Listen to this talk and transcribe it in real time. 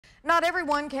Not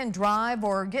everyone can drive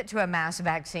or get to a mass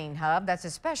vaccine hub. That's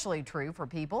especially true for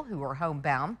people who are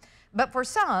homebound. But for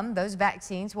some, those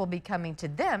vaccines will be coming to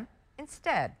them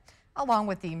instead, along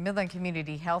with the Midland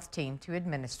Community Health team to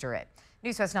administer it.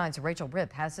 News West 9's Rachel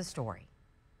Ripp has the story.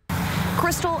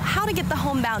 Crystal, how to get the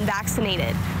homebound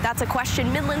vaccinated? That's a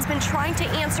question Midland's been trying to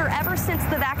answer ever since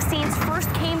the vaccines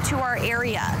first came to our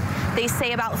area. They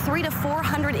say about 300 to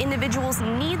 400 individuals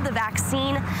need the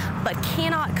vaccine, but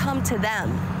cannot come to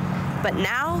them. But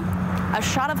now, a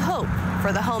shot of hope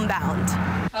for the homebound.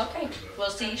 Okay,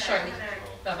 we'll see you shortly.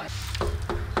 Bye-bye.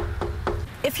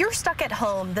 If you're stuck at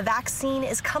home, the vaccine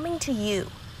is coming to you,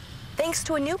 thanks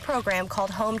to a new program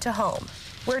called Home to Home,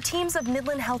 where teams of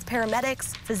Midland Health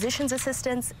paramedics, physician's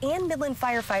assistants, and Midland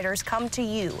firefighters come to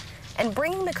you and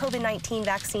bring the COVID-19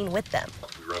 vaccine with them.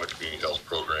 We run a community health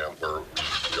program where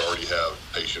we already have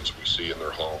patients we see in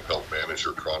their home help manage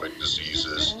their chronic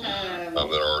diseases that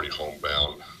are already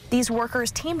homebound. These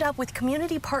workers teamed up with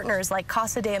community partners like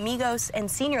Casa de Amigos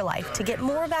and Senior Life to get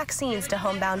more vaccines to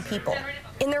homebound people.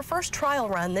 In their first trial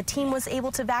run, the team was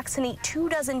able to vaccinate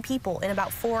 24 people in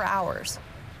about 4 hours.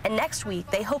 And next week,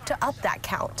 they hope to up that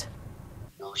count.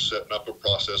 We're setting up a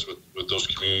process with those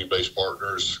community-based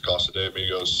partners, Casa de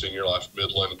Amigos, Senior Life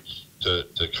Midland, to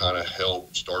kind of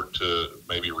help start to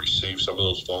maybe receive some of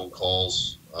those phone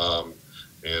calls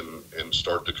and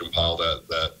start to compile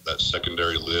that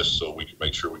secondary list so we can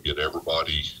make sure we get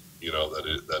everybody,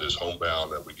 that is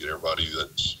homebound, that we get everybody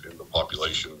that's in the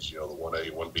populations, the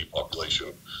 1A, 1B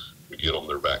population, we get them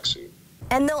their vaccine.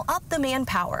 And they'll up the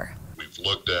manpower. We've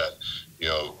looked at,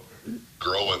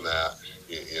 growing that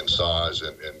in size,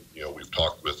 and we've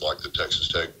talked with like the Texas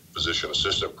Tech Physician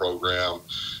Assistant Program,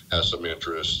 has some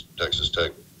interest, Texas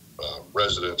Tech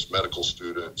residents, medical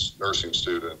students, nursing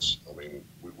students. I mean,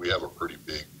 we have a pretty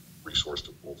big resource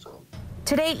to pull from.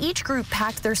 Today, each group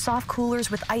packed their soft coolers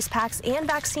with ice packs and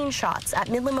vaccine shots at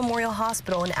Midland Memorial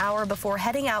Hospital an hour before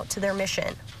heading out to their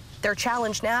mission. Their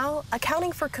challenge now,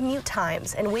 accounting for commute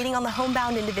times and waiting on the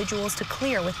homebound individuals to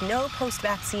clear with no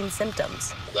post-vaccine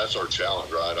symptoms. That's our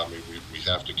challenge, right? I mean, we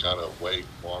have to kind of wait,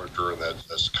 monitor, and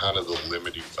that's kind of the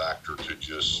limiting factor to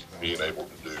just being able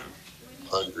to do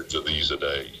hundreds of these a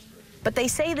day. But they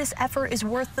say this effort is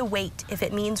worth the wait if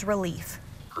it means relief.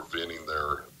 Preventing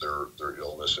their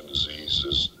illness and disease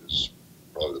is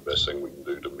probably the best thing we can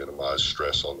do to minimize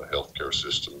stress on the healthcare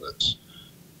system that's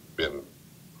been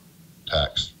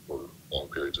taxed for long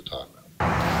periods of time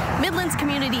now. Midland's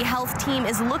community health team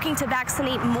is looking to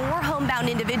vaccinate more homebound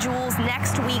individuals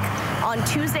next week on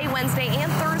Tuesday, Wednesday,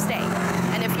 and Thursday.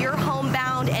 And if you're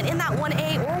homebound and in that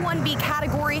 1A or 1B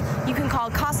category, you can call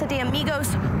Casa de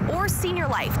Amigos or Senior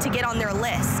Life to get on their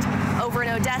list. Over in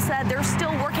Odessa, they're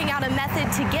still working out a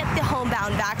method to get the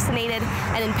homebound vaccinated.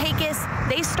 And in Pecos,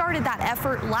 they started that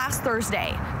effort last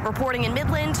Thursday. Reporting in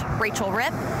Midland, Rachel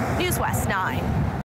Ripp, News West 9.